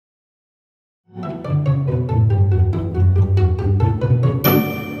Hi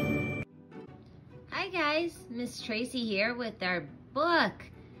guys, Miss Tracy here with our book.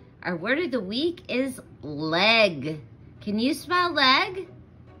 Our word of the week is leg. Can you spell leg?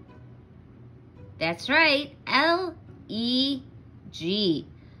 That's right, L-E-G.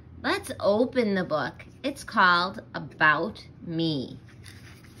 Let's open the book. It's called About Me.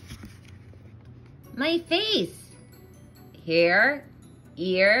 My face. Hair,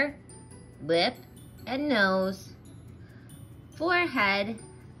 ear, lip, and nose. Forehead,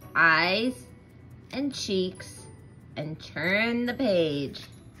 eyes, and cheeks, and turn the page.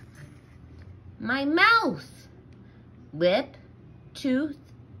 My mouth, lip, tooth,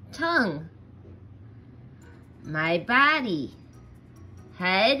 tongue. My body,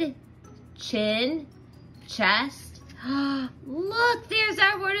 head, chin, chest. Look, there's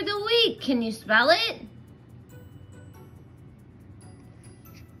our word of the week. Can you spell it?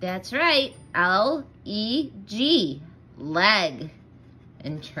 That's right, L-E-G, leg.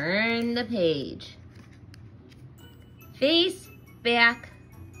 And turn the page. Face, back,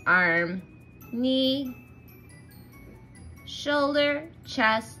 arm, knee, shoulder,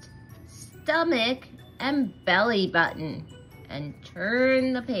 chest, stomach, and belly button. And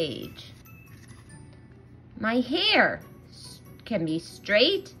turn the page. My hair can be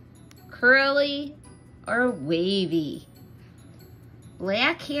straight, curly, or wavy.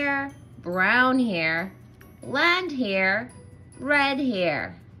 Black hair, brown hair, blonde hair, red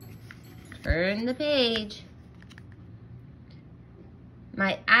hair. Turn the page.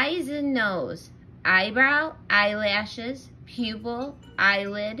 My eyes and nose, eyebrow, eyelashes, pupil,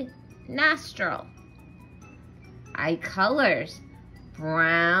 eyelid, nostril. Eye colors,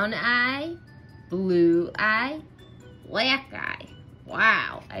 brown eye, blue eye, black eye.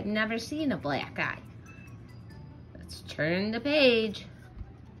 Wow, I've never seen a black eye. Let's turn the page.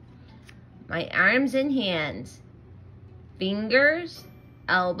 My arms and hands, fingers,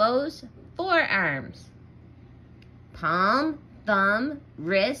 elbows, forearms, palm, thumb,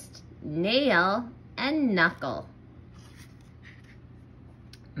 wrist, nail, and knuckle.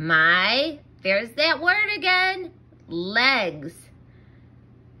 There's that word again, legs.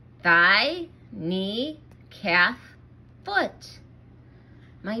 Thigh, knee, calf, foot.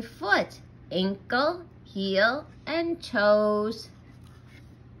 My foot, ankle, heel, and toes.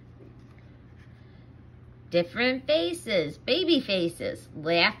 Different faces, baby faces,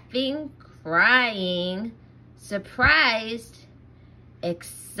 laughing, crying, surprised,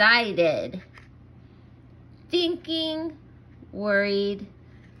 excited, thinking, worried,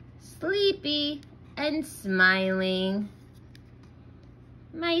 sleepy, and smiling.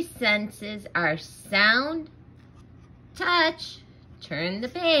 My senses are sound, touch, turn the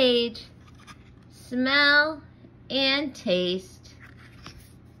page, smell, and taste.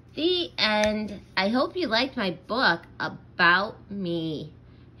 The end. I hope you liked my book about me.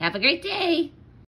 Have a great day.